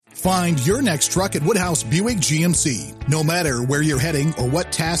Find your next truck at Woodhouse Buick GMC. No matter where you're heading or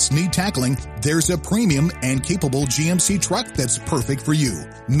what tasks need tackling, there's a premium and capable GMC truck that's perfect for you.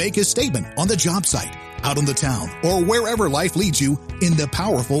 Make a statement on the job site, out on the town, or wherever life leads you in the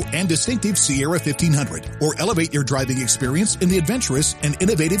powerful and distinctive Sierra 1500, or elevate your driving experience in the adventurous and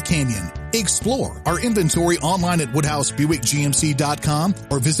innovative Canyon. Explore our inventory online at WoodhouseBuickGMC.com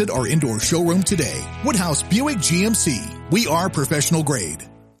or visit our indoor showroom today. Woodhouse Buick GMC. We are professional grade.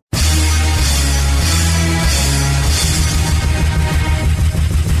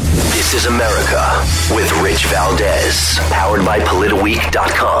 This is America with Rich Valdez, powered by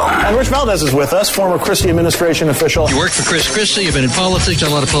PolitiWeek.com. And Rich Valdez is with us, former Christie administration official. You worked for Chris Christie, you've been in politics,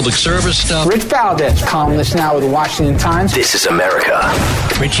 done a lot of public service stuff. Rich Valdez, columnist now with the Washington Times. This is America.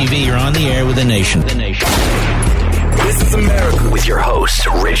 Richie V, you're on the air with the nation. This is America with your host,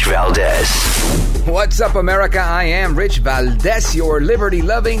 Rich Valdez. What's up, America? I am Rich Valdez, your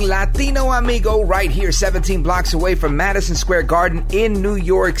liberty-loving Latino amigo, right here 17 blocks away from Madison Square Garden in New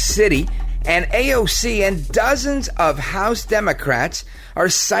York City. And AOC and dozens of House Democrats are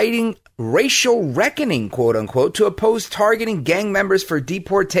citing racial reckoning, quote-unquote, to oppose targeting gang members for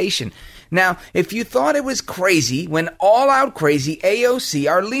deportation. Now, if you thought it was crazy, when all-out crazy, AOC,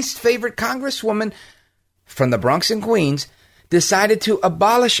 our least favorite congresswoman from the Bronx and Queens, decided to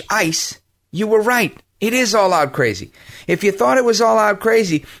abolish ICE, you were right. It is all out crazy. If you thought it was all out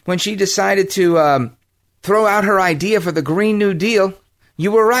crazy when she decided to throw out her idea for the Green New Deal,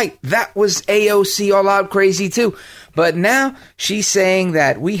 you were right. That was AOC all out crazy too. But now she's saying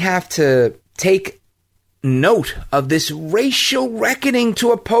that we have to take note of this racial reckoning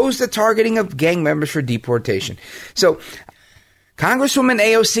to oppose the targeting of gang members for deportation. So Congresswoman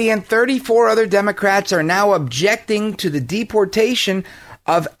AOC and 34 other Democrats are now objecting to the deportation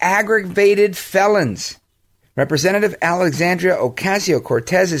of aggravated felons. Representative Alexandria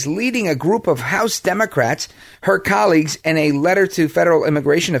Ocasio-Cortez is leading a group of House Democrats, her colleagues, in a letter to federal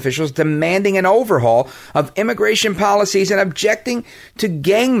immigration officials demanding an overhaul of immigration policies and objecting to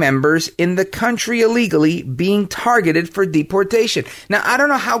gang members in the country illegally being targeted for deportation. Now, I don't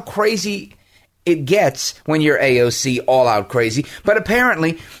know how crazy it gets when you're AOC all out crazy, but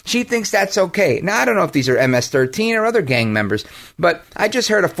apparently she thinks that's okay. Now, I don't know if these are MS-13 or other gang members, but I just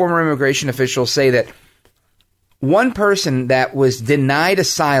heard a former immigration official say that one person that was denied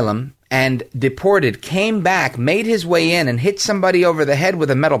asylum and deported came back, made his way in, and hit somebody over the head with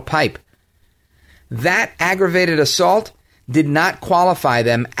a metal pipe. That aggravated assault did not qualify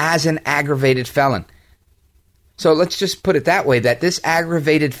them as an aggravated felon. So let's just put it that way, that this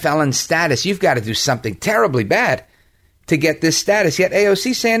aggravated felon status, you've got to do something terribly bad to get this status. Yet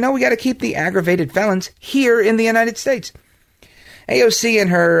AOC saying, no, we got to keep the aggravated felons here in the United States. AOC and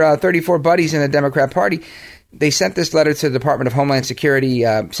her 34 buddies in the Democrat Party, they sent this letter to the Department of Homeland Security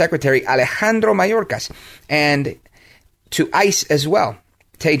Secretary Alejandro Mayorkas and to ICE as well,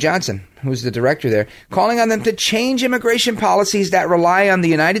 Tay Johnson, who's the director there, calling on them to change immigration policies that rely on the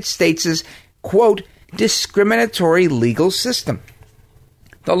United States' quote, discriminatory legal system.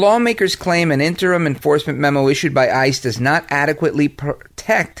 The lawmakers claim an interim enforcement memo issued by ICE does not adequately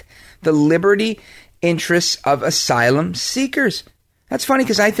protect the liberty interests of asylum seekers. That's funny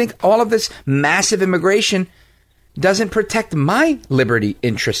because I think all of this massive immigration doesn't protect my liberty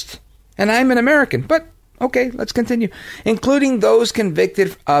interest. And I'm an American, but okay, let's continue. Including those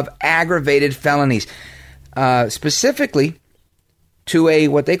convicted of aggravated felonies. Specifically, to a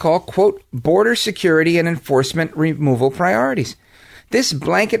what they call, quote, border security and enforcement removal priorities. This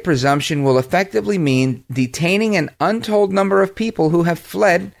blanket presumption will effectively mean detaining an untold number of people who have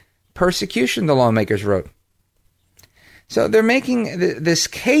fled persecution, the lawmakers wrote. So they're making this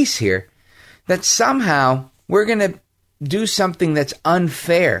case here that somehow we're going to do something that's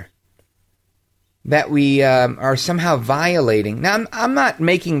unfair, that we are somehow violating. Now, I'm not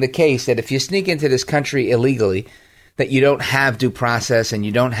making the case that if you sneak into this country illegally, that you don't have due process and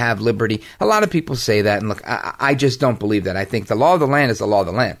you don't have liberty. A lot of people say that, and look, I just don't believe that. I think the law of the land is the law of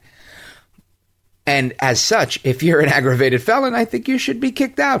the land. And as such, if you're an aggravated felon, I think you should be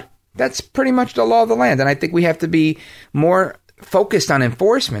kicked out. That's pretty much the law of the land. And I think we have to be more focused on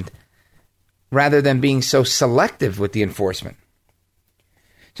enforcement rather than being so selective with the enforcement.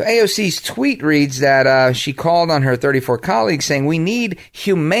 So AOC's tweet reads that she called on her 34 colleagues saying, we need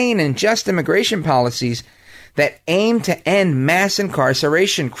humane and just immigration policies that aim to end mass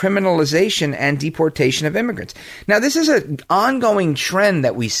incarceration, criminalization, and deportation of immigrants. Now, this is an ongoing trend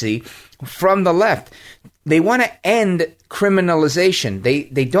that we see from the left. They want to end criminalization.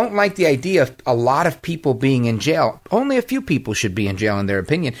 They don't like the idea of a lot of people being in jail. Only a few people should be in jail, in their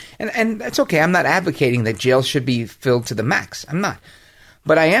opinion. And that's okay. I'm not advocating that jails should be filled to the max. I'm not.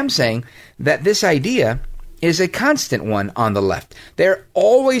 But I am saying that this idea is a constant one on the left. They're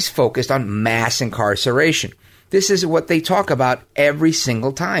always focused on mass incarceration. This is what they talk about every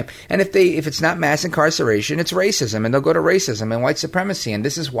single time. And if it's not mass incarceration, it's racism, and they'll go to racism and white supremacy, and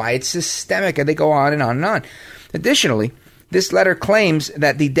this is why it's systemic, and they go on and on and on. Additionally, this letter claims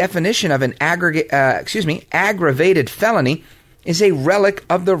that the definition of an aggravated felony is a relic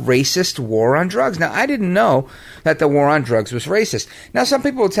of the racist war on drugs. Now, I didn't know that the war on drugs was racist. Now, some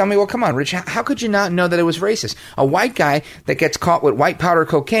people will tell me, well, come on, Rich, how could you not know that it was racist? A white guy that gets caught with white powder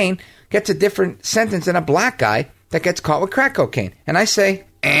cocaine gets a different sentence than a black guy that gets caught with crack cocaine. And I say,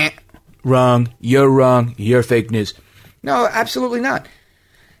 wrong, you're fake news. No, absolutely not.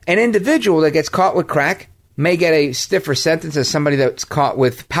 An individual that gets caught with crack may get a stiffer sentence as somebody that's caught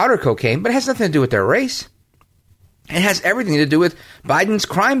with powder cocaine, but it has nothing to do with their race. It has everything to do with Biden's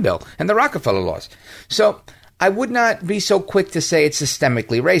crime bill and the Rockefeller laws. So I would not be so quick to say it's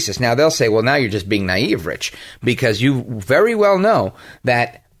systemically racist. Now, they'll say, well, now you're just being naive, Rich, because you very well know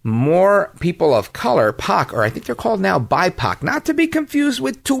that more people of color, POC, or I think they're called now BIPOC, not to be confused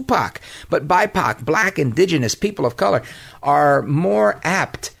with Tupac, but BIPOC, black, indigenous people of color, are more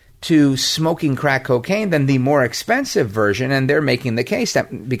apt to smoking crack cocaine than the more expensive version, and they're making the case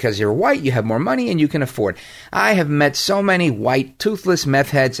that because you're white, you have more money and you can afford. I have met so many white, toothless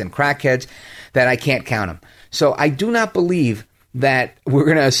meth heads and crackheads that I can't count them. So I do not believe that we're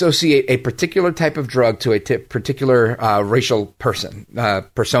going to associate a particular type of drug to a particular racial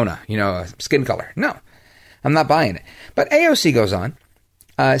persona, skin color. No, I'm not buying it. But AOC goes on,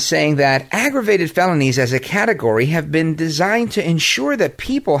 saying that aggravated felonies as a category have been designed to ensure that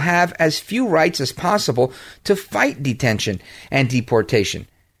people have as few rights as possible to fight detention and deportation.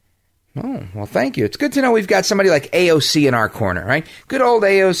 Oh, well, thank you. It's good to know we've got somebody like AOC in our corner, right? Good old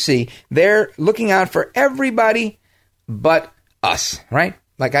AOC. They're looking out for everybody but us, right?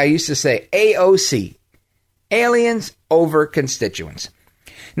 Like I used to say, AOC, aliens over constituents.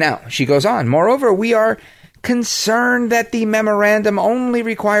 Now, she goes on. Moreover, we are concerned that the memorandum only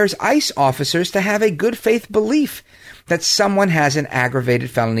requires ICE officers to have a good faith belief that someone has an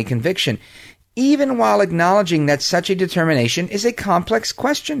aggravated felony conviction, even while acknowledging that such a determination is a complex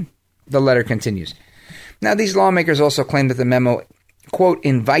question. The letter continues. Now, these lawmakers also claim that the memo, quote,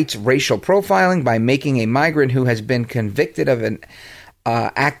 invites racial profiling by making a migrant who has been convicted of an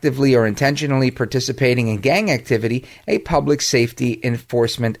actively or intentionally participating in gang activity a public safety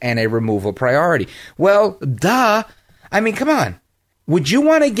enforcement and a removal priority. Well, duh. I mean, come on. Would you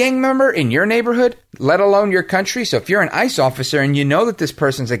want a gang member in your neighborhood, let alone your country? So if you're an ICE officer and you know that this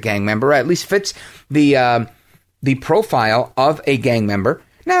person's a gang member, or at least fits the profile of a gang member,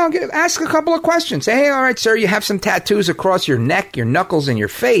 now, ask a couple of questions. Say, hey, all right, sir, you have some tattoos across your neck, your knuckles, and your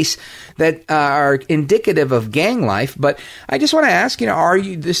face that are indicative of gang life. But I just want to ask, are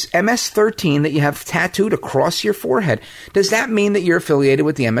you this MS-13 that you have tattooed across your forehead? Does that mean that you're affiliated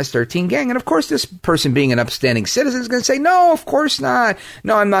with the MS-13 gang? And of course, this person being an upstanding citizen is going to say, no, of course not.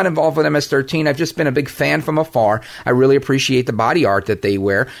 No, I'm not involved with MS-13. I've just been a big fan from afar. I really appreciate the body art that they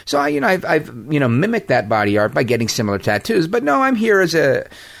wear. So, I've mimicked that body art by getting similar tattoos. But no, I'm here as a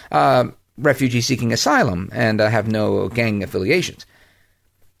refugee seeking asylum, and have no gang affiliations.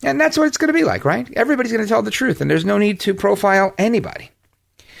 And that's what it's going to be like, right? Everybody's going to tell the truth, and there's no need to profile anybody.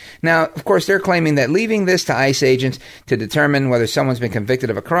 Now, of course, they're claiming that leaving this to ICE agents to determine whether someone's been convicted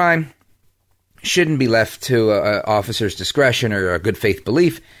of a crime shouldn't be left to officers' discretion or a good faith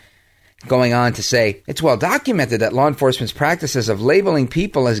belief. Going on to say, it's well documented that law enforcement's practices of labeling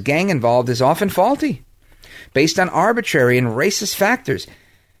people as gang involved is often faulty, based on arbitrary and racist factors,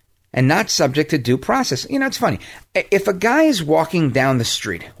 and not subject to due process. It's funny. If a guy is walking down the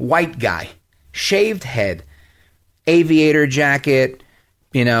street, white guy, shaved head, aviator jacket,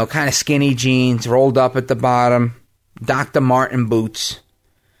 kind of skinny jeans, rolled up at the bottom, Dr. Martin boots,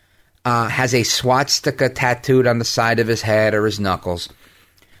 has a swastika tattooed on the side of his head or his knuckles,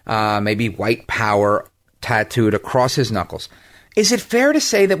 maybe white power tattooed across his knuckles. Is it fair to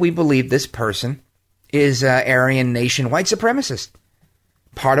say that we believe this person is Aryan Nation white supremacist?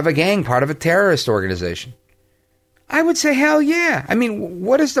 Part of a gang, part of a terrorist organization? I would say hell yeah. I mean,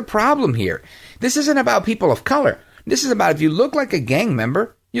 what is the problem here? This isn't about people of color. This is about if you look like a gang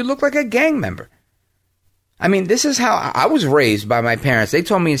member, you look like a gang member. I mean, this is how I was raised by my parents. They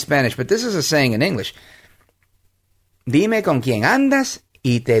told me in Spanish, but this is a saying in English. Dime con quién andas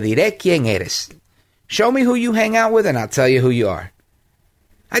y te diré quién eres. Show me who you hang out with and I'll tell you who you are.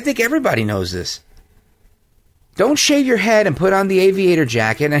 I think everybody knows this. Don't shave your head and put on the aviator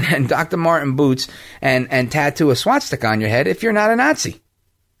jacket and Dr. Martin boots and tattoo a swastika on your head if you're not a Nazi.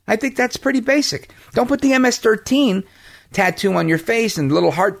 I think that's pretty basic. Don't put the MS-13 tattoo on your face and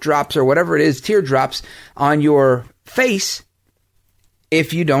little heart drops or whatever it is, teardrops on your face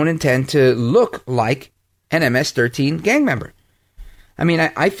if you don't intend to look like an MS-13 gang member. I mean,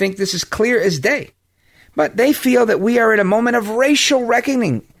 I think this is clear as day. But they feel that we are in a moment of racial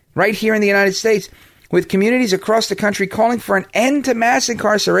reckoning right here in the United States, with communities across the country calling for an end to mass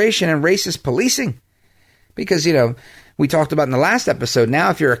incarceration and racist policing. Because, we talked about in the last episode, now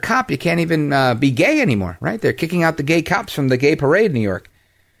if you're a cop, you can't even be gay anymore, right? They're kicking out the gay cops from the gay parade in New York.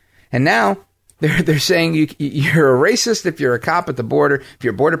 And now they're saying you're a racist if you're a cop at the border, if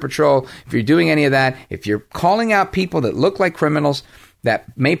you're Border Patrol, if you're doing any of that, if you're calling out people that look like criminals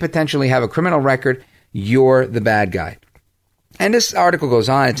that may potentially have a criminal record, you're the bad guy. And this article goes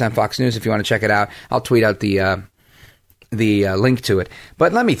on. It's on Fox News if you want to check it out. I'll tweet out the link to it.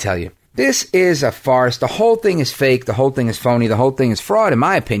 But let me tell you, this is a farce. The whole thing is fake. The whole thing is phony. The whole thing is fraud, in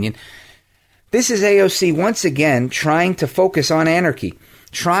my opinion. This is AOC once again trying to focus on anarchy,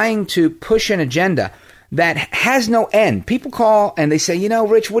 trying to push an agenda that has no end. People call and they say,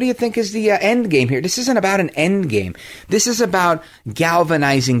 Rich, what do you think is the end game here? This isn't about an end game. This is about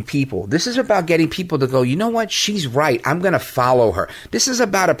galvanizing people. This is about getting people to go, you know what? She's right. I'm going to follow her. This is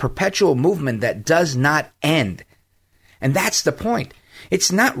about a perpetual movement that does not end. And that's the point.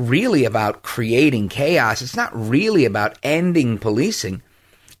 It's not really about creating chaos. It's not really about ending policing.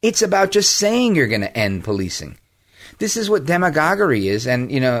 It's about just saying you're going to end policing. This is what demagoguery is, and,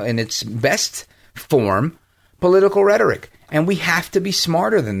 in its best form, political rhetoric. And we have to be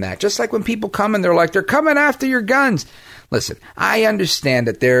smarter than that. Just like when people come and they're like, they're coming after your guns. Listen, I understand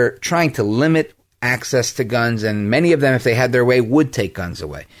that they're trying to limit access to guns, and many of them, if they had their way, would take guns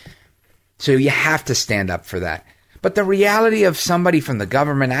away. So you have to stand up for that. But the reality of somebody from the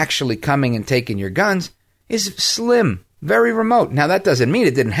government actually coming and taking your guns is slim, very remote. Now, that doesn't mean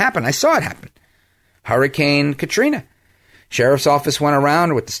it didn't happen. I saw it happen. Hurricane Katrina. Sheriff's office went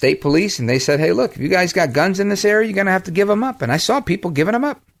around with the state police and they said, hey, look, if you guys got guns in this area, you're going to have to give them up. And I saw people giving them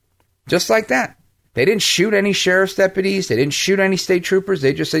up just like that. They didn't shoot any sheriff's deputies. They didn't shoot any state troopers.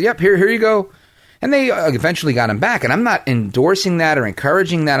 They just said, yep, here you go. And they eventually got them back. And I'm not endorsing that or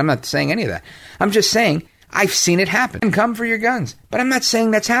encouraging that. I'm not saying any of that. I'm just saying I've seen it happen. And come for your guns. But I'm not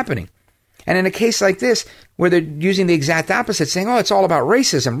saying that's happening. And in a case like this, where they're using the exact opposite, saying, oh, it's all about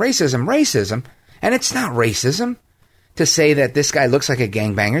racism. And it's not racism to say that this guy looks like a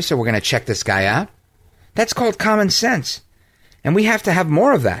gangbanger, so we're going to check this guy out. That's called common sense. And we have to have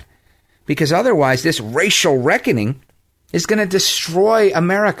more of that. Because otherwise, this racial reckoning is going to destroy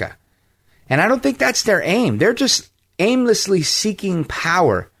America. And I don't think that's their aim. They're just aimlessly seeking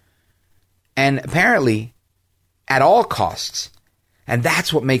power. And apparently, at all costs. And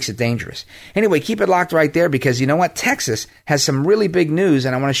that's what makes it dangerous. Anyway, keep it locked right there because you know what? Texas has some really big news,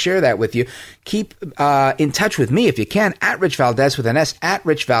 and I want to share that with you. Keep in touch with me if you can, at Rich Valdez with an S, at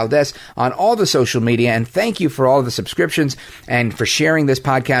Rich Valdez on all the social media. And thank you for all of the subscriptions and for sharing this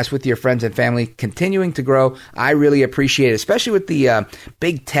podcast with your friends and family. Continuing to grow. I really appreciate it, especially with the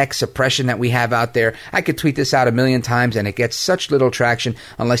big tech suppression that we have out there. I could tweet this out 1,000,000 times, and it gets such little traction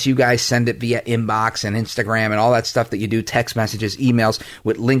unless you guys send it via inbox and Instagram and all that stuff that you do, text messages, emails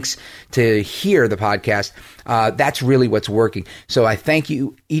with links to hear the podcast. That's really what's working. So I thank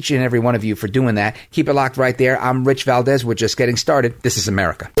you, each and every one of you, for doing that. Keep it locked right there. I'm Rich Valdez. We're just getting started. This is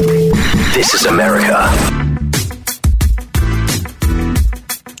America. This is America.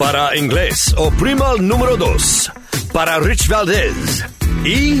 Para inglés, oprima el número 2. Para Rich Valdez.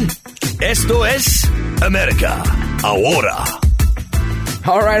 Y esto es America Ahora.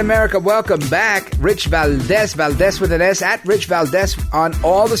 All right, America, welcome back. Rich Valdez, Valdez with an S, at Rich Valdez on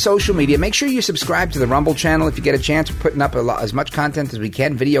all the social media. Make sure you subscribe to the Rumble channel if you get a chance. We're putting up as much content as we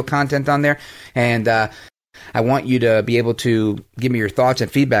can, video content on there. And I want you to be able to give me your thoughts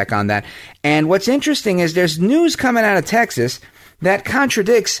and feedback on that. And what's interesting is there's news coming out of Texas that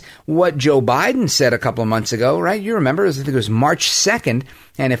contradicts what Joe Biden said a couple of months ago, right? You remember, I think it was March 2nd,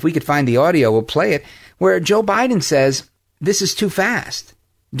 and if we could find the audio, we'll play it, where Joe Biden says, this is too fast.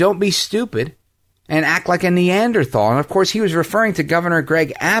 Don't be stupid and act like a Neanderthal. And, of course, he was referring to Governor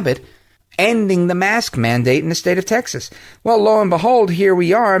Greg Abbott ending the mask mandate in the state of Texas. Well, lo and behold, here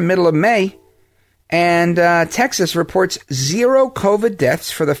we are, middle of May, and Texas reports 0 COVID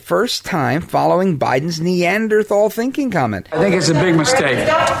deaths for the first time following Biden's Neanderthal thinking comment. I think it's a big mistake.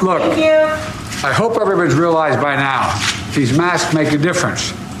 Look, I hope everybody's realized by now, these masks make a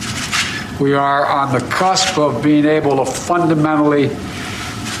difference. We are on the cusp of being able to fundamentally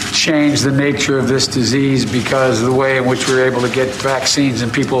change the nature of this disease because of the way in which we're able to get vaccines in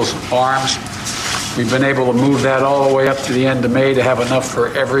people's arms. We've been able to move that all the way up to the end of May to have enough for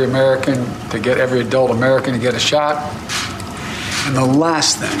every American, to get every adult American to get a shot. And the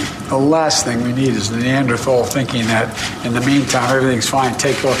last thing we need is the Neanderthal thinking that in the meantime, everything's fine,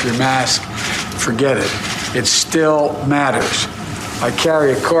 take off your mask, forget it. It still matters. I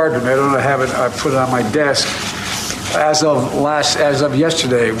carry a card with me. I don't have it. I put it on my desk. As of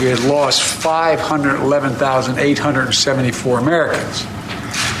yesterday, we had lost 511,874 Americans.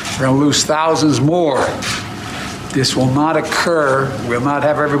 We're going to lose thousands more. This will not occur. We'll not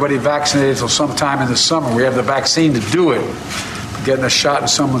have everybody vaccinated until sometime in the summer. We have the vaccine to do it. Getting a shot in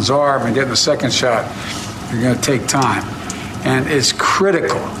someone's arm and getting a second shot, you're going to take time. And it's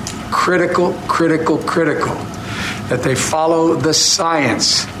critical that they follow the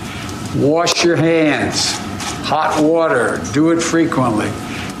science. Wash your hands, hot water, do it frequently,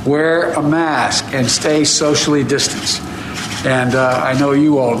 wear a mask, and stay socially distanced. And I know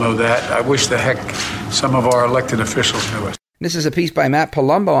you all know that. I wish the heck some of our elected officials knew it. This is a piece by Matt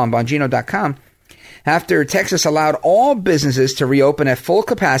Palumbo on Bongino.com. After Texas allowed all businesses to reopen at full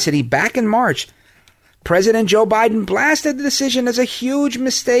capacity back in March, President Joe Biden blasted the decision as a huge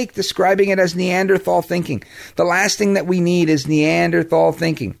mistake, describing it as Neanderthal thinking. The last thing that we need is Neanderthal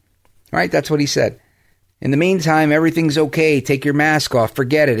thinking. Right? That's what he said. In the meantime, everything's okay. Take your mask off.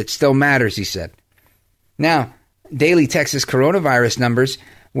 Forget it. It still matters, he said. Now, daily Texas coronavirus numbers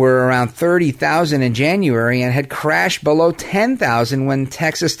were around 30,000 in January and had crashed below 10,000 when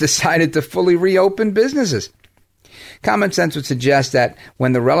Texas decided to fully reopen businesses. Common sense would suggest that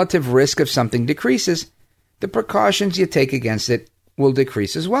when the relative risk of something decreases, the precautions you take against it will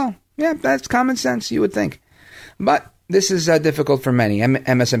decrease as well. Yeah, that's common sense, you would think. But this is difficult for many.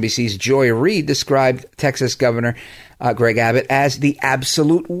 MSNBC's Joy Reid described Texas Governor Greg Abbott as the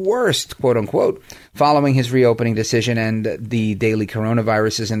absolute worst, quote unquote, following his reopening decision, and the daily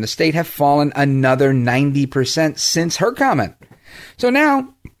coronaviruses in the state have fallen another 90% since her comment. So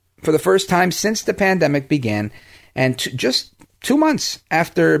now, for the first time since the pandemic began, and just 2 months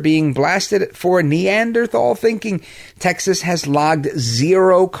after being blasted for Neanderthal thinking, Texas has logged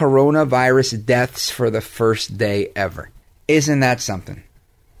 0 coronavirus deaths for the first day ever. Isn't that something?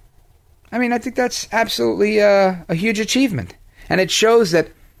 I mean, I think that's absolutely a huge achievement. And it shows that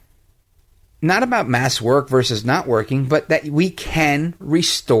not about mass work versus not working, but that we can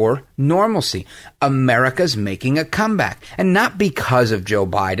restore normalcy. America's making a comeback. And not because of Joe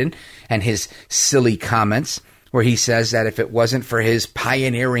Biden and his silly comments, where he says that if it wasn't for his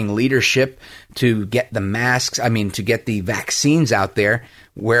pioneering leadership to get to get the vaccines out there,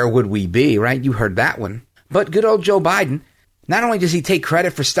 where would we be, right? You heard that one. But good old Joe Biden, not only does he take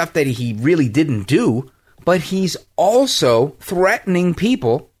credit for stuff that he really didn't do, but he's also threatening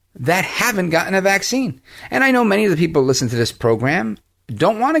people that haven't gotten a vaccine. And I know many of the people who listen to this program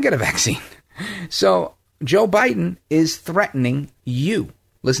don't want to get a vaccine. So Joe Biden is threatening you.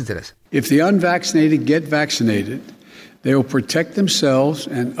 Listen to this. If the unvaccinated get vaccinated, they will protect themselves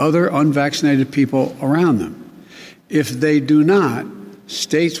and other unvaccinated people around them. If they do not,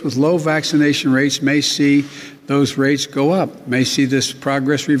 states with low vaccination rates may see those rates go up, may see this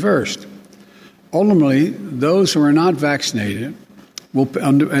progress reversed. Ultimately, those who are not vaccinated will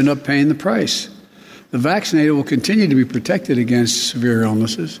end up paying the price. The vaccinated will continue to be protected against severe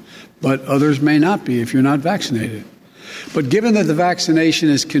illnesses, but others may not be if you're not vaccinated. But given that the vaccination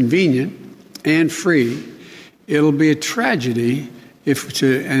is convenient and free, it'll be a tragedy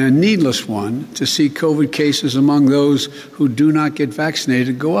and a needless one to see COVID cases among those who do not get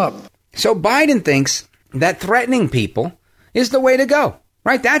vaccinated go up. So Biden thinks that threatening people is the way to go,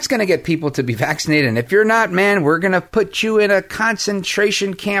 right? That's going to get people to be vaccinated. And if you're not, man, we're going to put you in a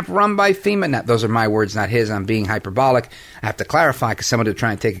concentration camp run by FEMA. Now, those are my words, not his. I'm being hyperbolic. I have to clarify because someone will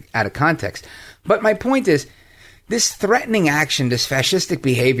try and take it out of context. But my point is, this threatening action, this fascistic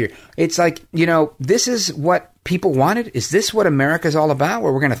behavior, it's like, this is what people wanted? Is this what America's all about,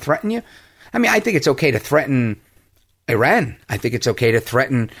 where we're going to threaten you? I mean, I think it's okay to threaten Iran. I think it's okay to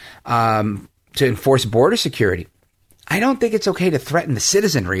threaten to enforce border security. I don't think it's okay to threaten the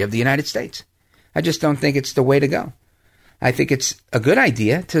citizenry of the United States. I just don't think it's the way to go. I think it's a good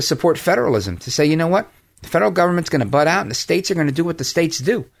idea to support federalism, to say, you know what? The federal government's going to butt out and the states are going to do what the states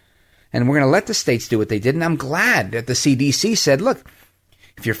do. And we're going to let the states do what they did. And I'm glad that the CDC said, look,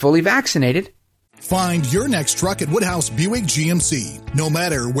 if you're fully vaccinated. Find your next truck at Woodhouse Buick GMC. No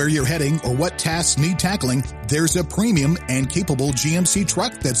matter where you're heading or what tasks need tackling, there's a premium and capable GMC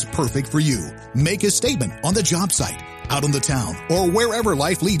truck that's perfect for you. Make a statement on the job site, out on the town, or wherever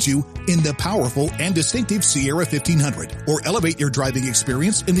life leads you in the powerful and distinctive Sierra 1500, or elevate your driving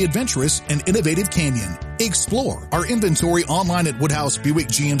experience in the adventurous and innovative Canyon. Explore our inventory online at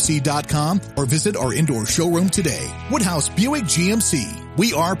WoodhouseBuickGMC.com or visit our indoor showroom today. Woodhouse Buick GMC.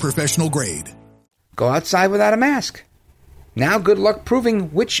 We are professional grade. Go outside without a mask. Now good luck proving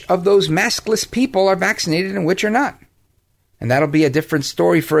which of those maskless people are vaccinated and which are not. And that'll be a different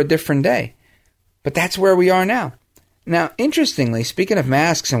story for a different day. But that's where we are now. Now, interestingly, speaking of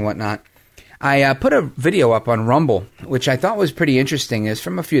masks and whatnot, I put a video up on Rumble, which I thought was pretty interesting. It's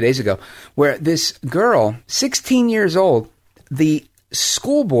from a few days ago, where this girl, 16 years old, the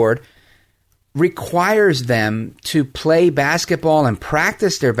school board requires them to play basketball and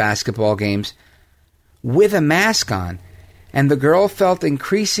practice their basketball games with a mask on. And the girl felt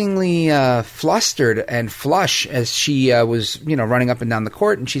increasingly flustered and flush as she was, running up and down the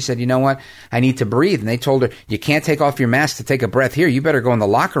court. And she said, you know what? I need to breathe. And they told her, you can't take off your mask to take a breath here. You better go in the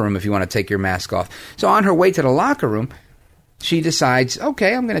locker room if you want to take your mask off. So on her way to the locker room, she decides,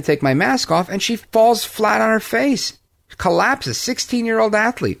 okay, I'm going to take my mask off. And she falls flat on her face, collapses, 16-year-old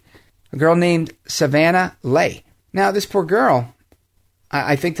athlete, a girl named Savannah Lay. Now, this poor girl,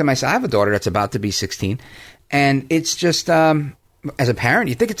 I think to myself, I have a daughter that's about to be 16. And it's just, as a parent,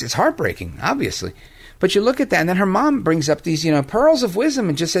 you think it's heartbreaking, obviously. But you look at that, and then her mom brings up these, pearls of wisdom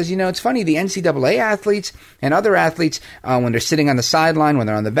and just says, it's funny, the NCAA athletes and other athletes, when they're sitting on the sideline, when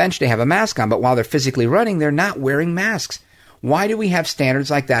they're on the bench, they have a mask on. But while they're physically running, they're not wearing masks. Why do we have standards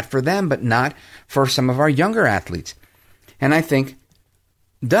like that for them, but not for some of our younger athletes? And I think,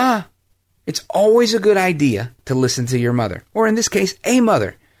 duh, it's always a good idea to listen to your mother. Or in this case, a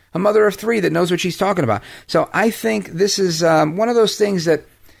mother of 3 that knows what she's talking about. So I think this is one of those things that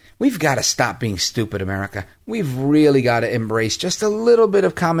we've got to stop being stupid, America. We've really got to embrace just a little bit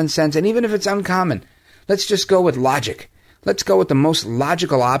of common sense. And even if it's uncommon, let's just go with logic. Let's go with the most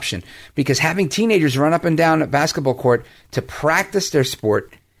logical option. Because having teenagers run up and down a basketball court to practice their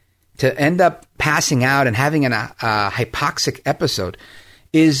sport, to end up passing out and having a hypoxic episode,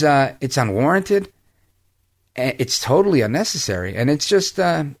 is it's unwarranted. It's totally unnecessary, and it's just,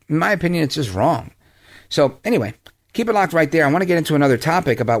 in my opinion, it's just wrong. So anyway, keep it locked right there. I want to get into another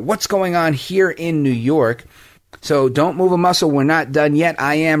topic about what's going on here in New York. So don't move a muscle. We're not done yet.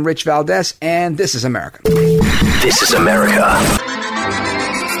 I am Rich Valdez, and this is America. This is America.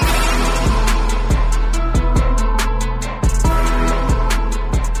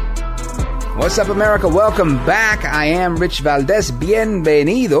 What's up, America? Welcome back. I am Rich Valdez.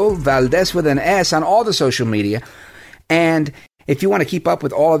 Bienvenido. Valdez with an S on all the social media. And if you want to keep up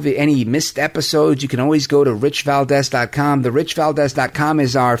with all of any missed episodes, you can always go to richvaldez.com. The richvaldez.com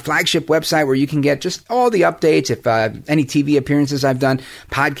is our flagship website where you can get just all the updates. If any TV appearances I've done,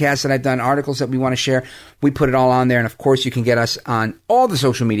 podcasts that I've done, articles that we want to share, we put it all on there. And of course, you can get us on all the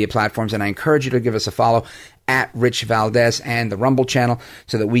social media platforms. And I encourage you to give us a follow at Rich Valdez and the Rumble channel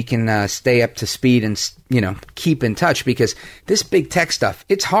so that we can stay up to speed and, keep in touch, because this big tech stuff,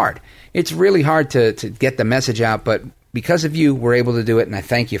 it's hard. It's really hard to get the message out, but because of you, we're able to do it, and I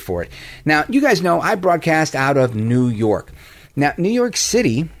thank you for it. Now, you guys know I broadcast out of New York. Now, New York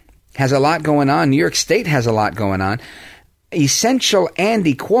City has a lot going on. New York State has a lot going on. Essential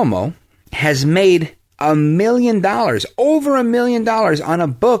Andy Cuomo has made $1 million, over $1 million on a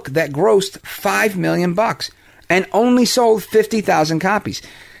book that grossed $5 million and only sold 50,000 copies.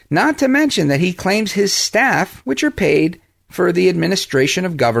 Not to mention that he claims his staff, which are paid for the administration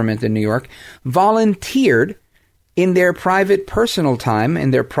of government in New York, volunteered in their private personal time,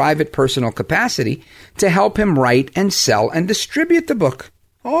 in their private personal capacity, to help him write and sell and distribute the book.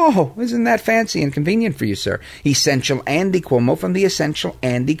 Oh, isn't that fancy and convenient for you, sir? Essential Andy Cuomo from the Essential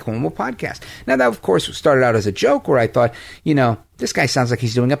Andy Cuomo podcast. Now, that, of course, started out as a joke where I thought, this guy sounds like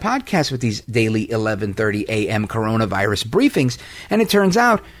he's doing a podcast with these daily 11:30 a.m. coronavirus briefings. And it turns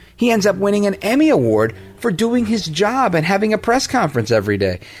out he ends up winning an Emmy Award for doing his job and having a press conference every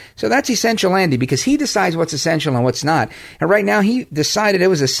day. So that's Essential Andy, because he decides what's essential and what's not. And right now he decided it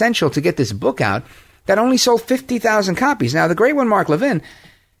was essential to get this book out that only sold 50,000 copies. Now, the great one, Mark Levin,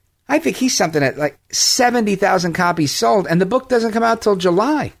 I think he's something at like 70,000 copies sold, and the book doesn't come out till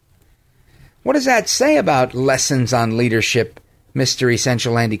July. What does that say about lessons on leadership, Mr.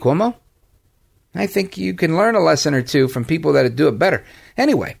 Essential Andy Cuomo? I think you can learn a lesson or two from people that do it better.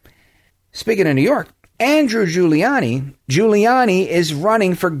 Anyway, speaking of New York, Andrew Giuliani is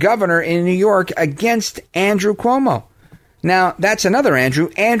running for governor in New York against Andrew Cuomo. Now, that's another Andrew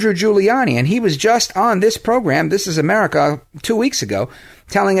Giuliani, and he was just on this program, This is America, 2 weeks ago,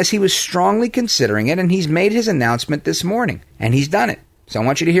 telling us he was strongly considering it, and he's made his announcement this morning, and he's done it. So I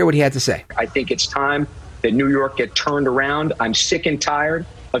want you to hear what he had to say. I think it's time that New York get turned around. I'm sick and tired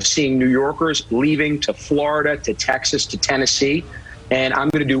of seeing New Yorkers leaving to Florida, to Texas, to Tennessee, and I'm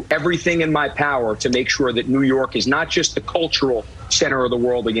going to do everything in my power to make sure that New York is not just the cultural center of the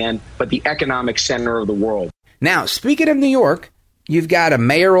world again, but the economic center of the world. Now, speaking of New York, You've got a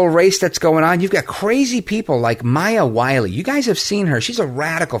mayoral race that's going on. You've got crazy people like Maya Wiley. You guys have seen her. She's a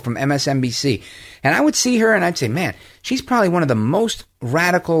radical from MSNBC. And I would see her and I'd say, man, she's probably one of the most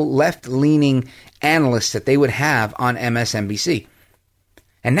radical left-leaning analysts that they would have on MSNBC.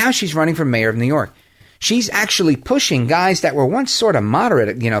 And now she's running for mayor of New York. She's actually pushing guys that were once sort of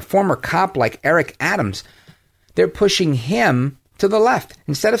moderate, former cop like Eric Adams. They're pushing him to the left.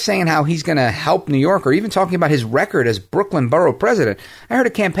 Instead of saying how he's going to help New York or even talking about his record as Brooklyn borough president. I heard a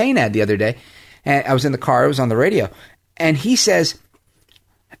campaign ad the other day, and I was in the car, it was on the radio, and he says,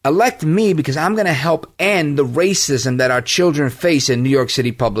 elect me because I'm going to help end the racism that our children face in New York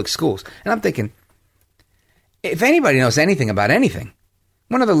City public schools. And I'm thinking, if anybody knows anything about anything,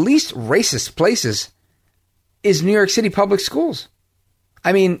 one of the least racist places is New York City public schools.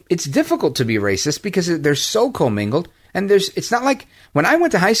 I mean, it's difficult to be racist because they're so commingled. And it's not like when I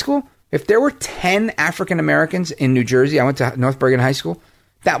went to high school, if there were 10 African Americans in New Jersey, I went to North Bergen High School,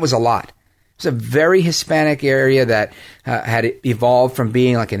 that was a lot. It's a very Hispanic area that had evolved from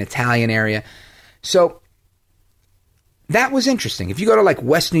being like an Italian area. So that was interesting. If you go to like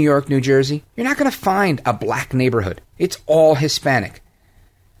West New York, New Jersey, you're not going to find a black neighborhood. It's all Hispanic.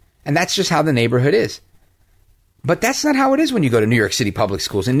 And that's just how the neighborhood is. But that's not how it is when you go to New York City public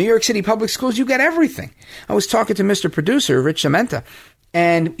schools. In New York City public schools, you get everything. I was talking to Mr. Producer, Rich Cementa,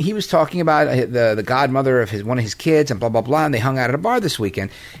 and he was talking about the godmother of one of his kids and blah, blah, blah, and they hung out at a bar this weekend.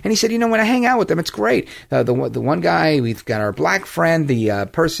 And he said, when I hang out with them, it's great. The one guy, we've got our black friend, the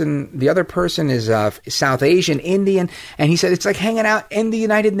other person is South Asian, Indian, and he said it's like hanging out in the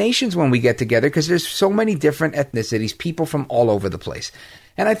United Nations when we get together because there's so many different ethnicities, people from all over the place.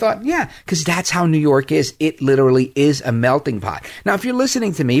 And I thought, yeah, because that's how New York is. It literally is a melting pot. Now, if you're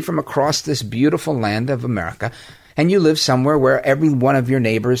listening to me from across this beautiful land of America and you live somewhere where every one of your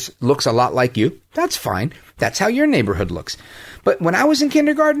neighbors looks a lot like you, that's fine. That's how your neighborhood looks. But when I was in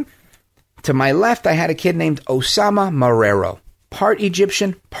kindergarten, to my left, I had a kid named Osama Marrero, part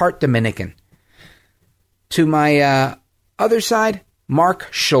Egyptian, part Dominican. To my other side, Mark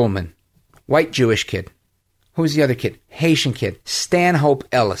Schulman, white Jewish kid. Who's the other kid? Haitian kid. Stanhope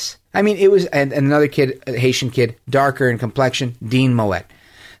Ellis. I mean, it was and another kid, a Haitian kid, darker in complexion, Dean Moet.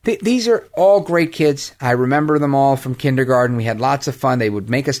 These are all great kids. I remember them all from kindergarten. We had lots of fun. They would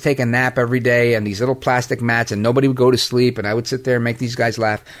make us take a nap every day on these little plastic mats, and nobody would go to sleep, and I would sit there and make these guys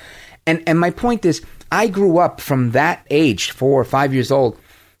laugh. And my point is, I grew up from that age, 4 or 5 years old,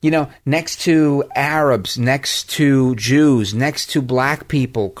 next to Arabs, next to Jews, next to black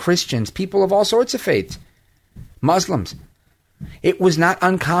people, Christians, people of all sorts of faiths. Muslims. It was not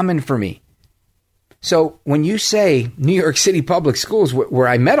uncommon for me. So when you say New York City public schools, where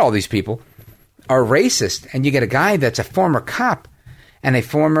I met all these people, are racist, and you get a guy that's a former cop and a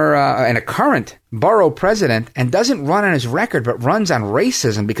former and a current borough president and doesn't run on his record but runs on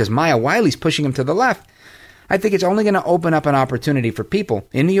racism because Maya Wiley's pushing him to the left, I think it's only going to open up an opportunity for people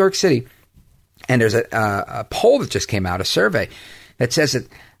in New York City. And there's a poll that just came out, a survey, that says that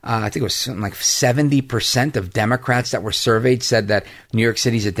I think it was something like 70% of Democrats that were surveyed said that New York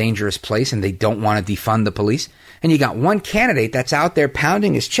City is a dangerous place and they don't want to defund the police. And you got one candidate that's out there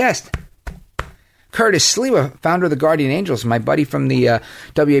pounding his chest. Curtis Sliwa, founder of the Guardian Angels, my buddy from the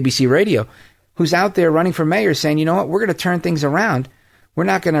WABC radio, who's out there running for mayor saying, you know what, we're going to turn things around. We're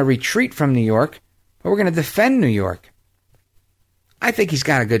not going to retreat from New York, but we're going to defend New York. I think he's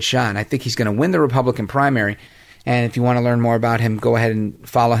got a good shot. I think he's going to win the Republican primary. And if you want to learn more about him, go ahead and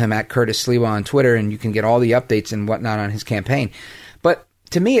follow him at Curtis Sliwa on Twitter, and you can get all the updates and whatnot on his campaign. But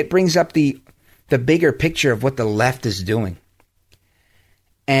to me, it brings up the bigger picture of what the left is doing.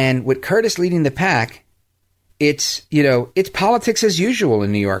 And with Curtis leading the pack, it's politics as usual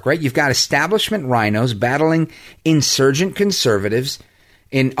in New York, right? You've got establishment rhinos battling insurgent conservatives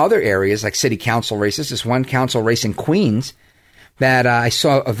in other areas like city council races. This one council race in Queens that I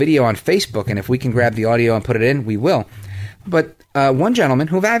saw a video on Facebook, and if we can grab the audio and put it in, we will. But one gentleman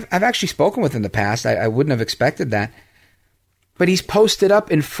who I've actually spoken with in the past, I wouldn't have expected that, but he's posted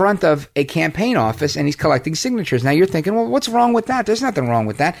up in front of a campaign office and he's collecting signatures. Now you're thinking, well, what's wrong with that? There's nothing wrong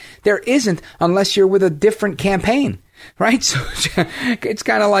with that. There isn't unless you're with a different campaign, right? So it's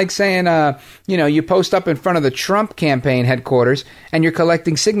kind of like saying, you post up in front of the Trump campaign headquarters and you're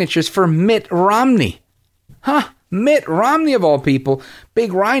collecting signatures for Mitt Romney. Huh? Mitt Romney, of all people,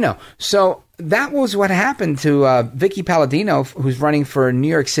 big rhino. So that was what happened to Vicky Palladino, who's running for New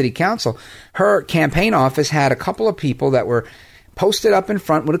York City Council. Her campaign office had a couple of people that were posted up in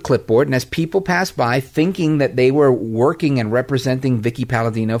front with a clipboard, and as people passed by thinking that they were working and representing Vicky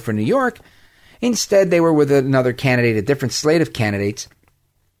Palladino for New York, instead they were with another candidate, a different slate of candidates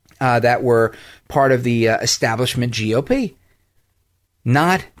that were part of the establishment GOP.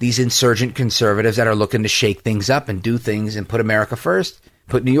 not these insurgent conservatives that are looking to shake things up and do things and put America first,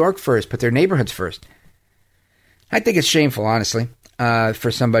 put New York first, put their neighborhoods first. I think it's shameful, honestly,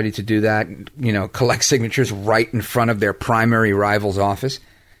 for somebody to do that, collect signatures right in front of their primary rival's office.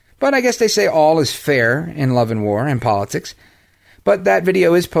 But I guess they say all is fair in love and war and politics. But that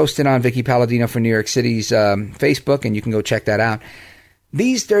video is posted on Vicky Palladino for New York City's Facebook, and you can go check that out.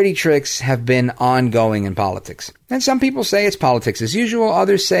 These dirty tricks have been ongoing in politics. And some people say it's politics as usual.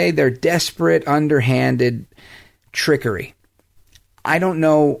 Others say they're desperate, underhanded trickery. I don't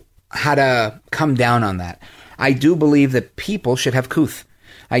know how to come down on that. I do believe that people should have couth.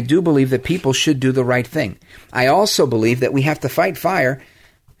 I do believe that people should do the right thing. I also believe that we have to fight fire,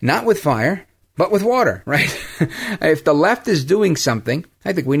 not with fire, but with water, right? If the left is doing something,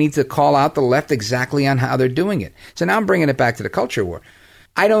 I think we need to call out the left exactly on how they're doing it. So now I'm bringing it back to the culture war.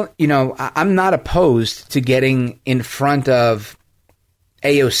 I'm not opposed to getting in front of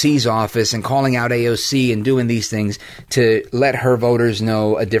AOC's office and calling out AOC and doing these things to let her voters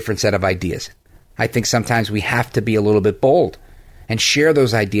know a different set of ideas. I think sometimes we have to be a little bit bold and share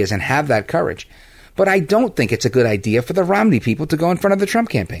those ideas and have that courage. But I don't think it's a good idea for the Romney people to go in front of the Trump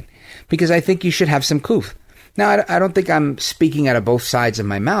campaign, because I think you should have some couth. Now, I don't think I'm speaking out of both sides of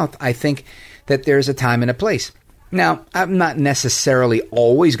my mouth. I think that there's a time and a place. Now, I'm not necessarily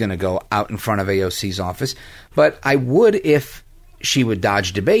always going to go out in front of AOC's office, but I would if she would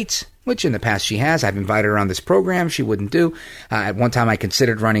dodge debates, which in the past she has. I've invited her on this program. She wouldn't do. At one time I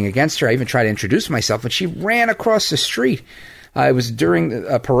considered running against her. I even tried to introduce myself, but she ran across the street. It was during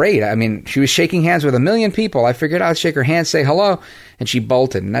a parade. I mean, she was shaking hands with 1 million people. I figured I'd shake her hand, say hello, and she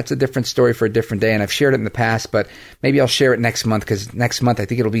bolted. And that's a different story for a different day, and I've shared it in the past, but maybe I'll share it next month, because next month I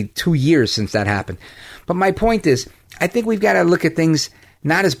think it'll be 2 years since that happened. But my point is, I think we've got to look at things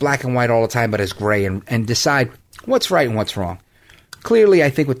not as black and white all the time, but as gray, and decide what's right and what's wrong. Clearly, I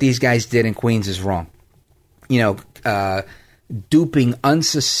think what these guys did in Queens is wrong. Duping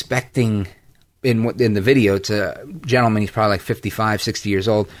unsuspecting, in the video, it's a gentleman, he's probably like 55, 60 years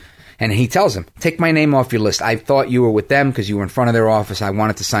old, and he tells him, take my name off your list. I thought you were with them because you were in front of their office. I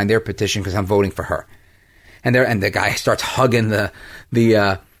wanted to sign their petition because I'm voting for her. And the guy starts hugging the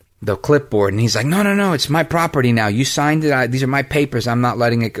clipboard, and he's like, no, it's my property now. You signed it. These are my papers. I'm not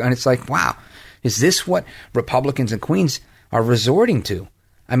letting it go. And it's like, wow, is this what Republicans in Queens are resorting to?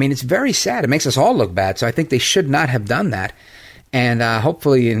 I mean, it's very sad. It makes us all look bad. So I think they should not have done that. And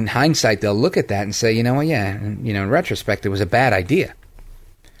hopefully in hindsight, they'll look at that and say, in retrospect, it was a bad idea.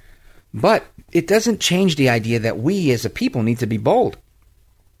 But it doesn't change the idea that we as a people need to be bold.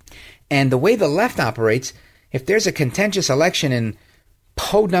 And the way the left operates, if there's a contentious election in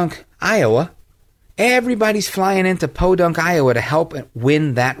Podunk, Iowa, everybody's flying into Podunk, Iowa to help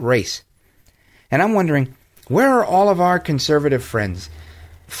win that race. And I'm wondering, where are all of our conservative friends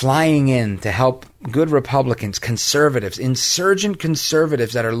flying in to help good Republicans, conservatives, insurgent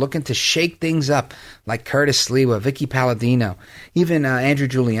conservatives that are looking to shake things up, like Curtis Sliwa, Vicky Palladino, even Andrew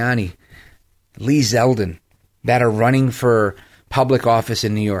Giuliani, Lee Zeldin, that are running for public office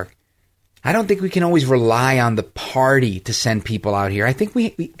in New York? I don't think we can always rely on the party to send people out here. I think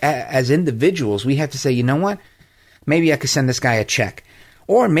we as individuals, we have to say, you know what? Maybe I could send this guy a check.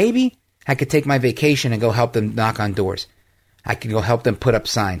 Or maybe I could take my vacation and go help them knock on doors. I could go help them put up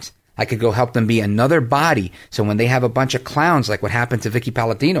signs. I could go help them be another body. So when they have a bunch of clowns, like what happened to Vicky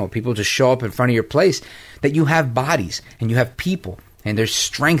Palladino, people just show up in front of your place, that you have bodies and you have people and there's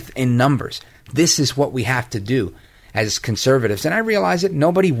strength in numbers. This is what we have to do as conservatives. And I realize that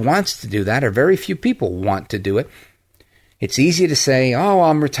nobody wants to do that, or very few people want to do it. It's easy to say, oh,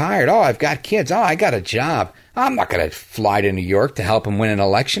 I'm retired. Oh, I've got kids. Oh, I got a job. I'm not going to fly to New York to help him win an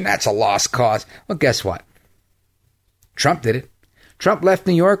election. That's a lost cause. Well, guess what? Trump did it. Trump left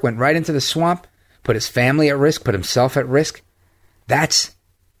New York, went right into the swamp, put his family at risk, put himself at risk. That's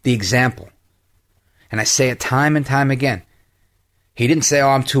the example. And I say it time and time again. He didn't say, oh,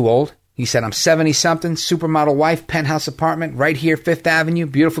 I'm too old. He said, I'm 70-something, supermodel wife, penthouse apartment, right here, Fifth Avenue,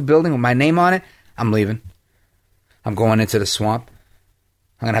 beautiful building with my name on it. I'm leaving. I'm going into the swamp.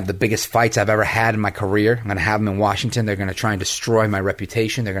 I'm going to have the biggest fights I've ever had in my career. I'm going to have them in Washington. They're going to try and destroy my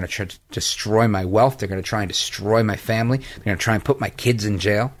reputation. They're going to try to destroy my wealth. They're going to try and destroy my family. They're going to try and put my kids in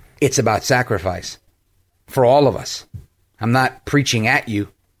jail. It's about sacrifice for all of us. I'm not preaching at you.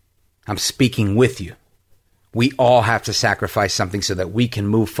 I'm speaking with you. We all have to sacrifice something so that we can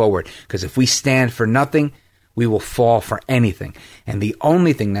move forward. Because if we stand for nothing, we will fall for anything. And the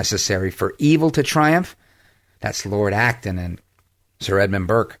only thing necessary for evil to triumph, that's Lord Acton and Sir Edmund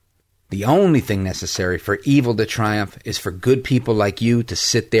Burke. The only thing necessary for evil to triumph is for good people like you to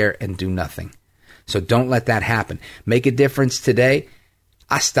sit there and do nothing. So don't let that happen. Make a difference today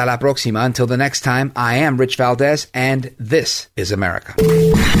Hasta la próxima. Until the next time, I am Rich Valdez, and this is America.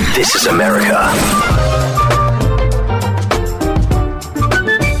 This is America.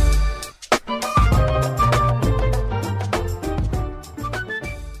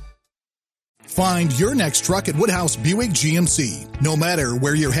 Find your next truck at Woodhouse Buick GMC. No matter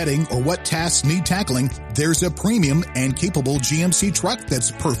where you're heading or what tasks need tackling, there's a premium and capable GMC truck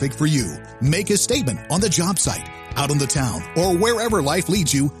that's perfect for you. Make a statement on the job site, out on the town, or wherever life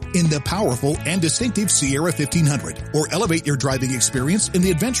leads you in the powerful and distinctive Sierra 1500, or elevate your driving experience in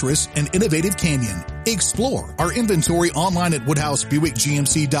the adventurous and innovative Canyon. Explore our inventory online at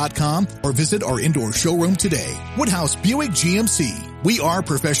WoodhouseBuickGMC.com or visit our indoor showroom today. Woodhouse Buick GMC. We are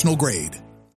professional grade.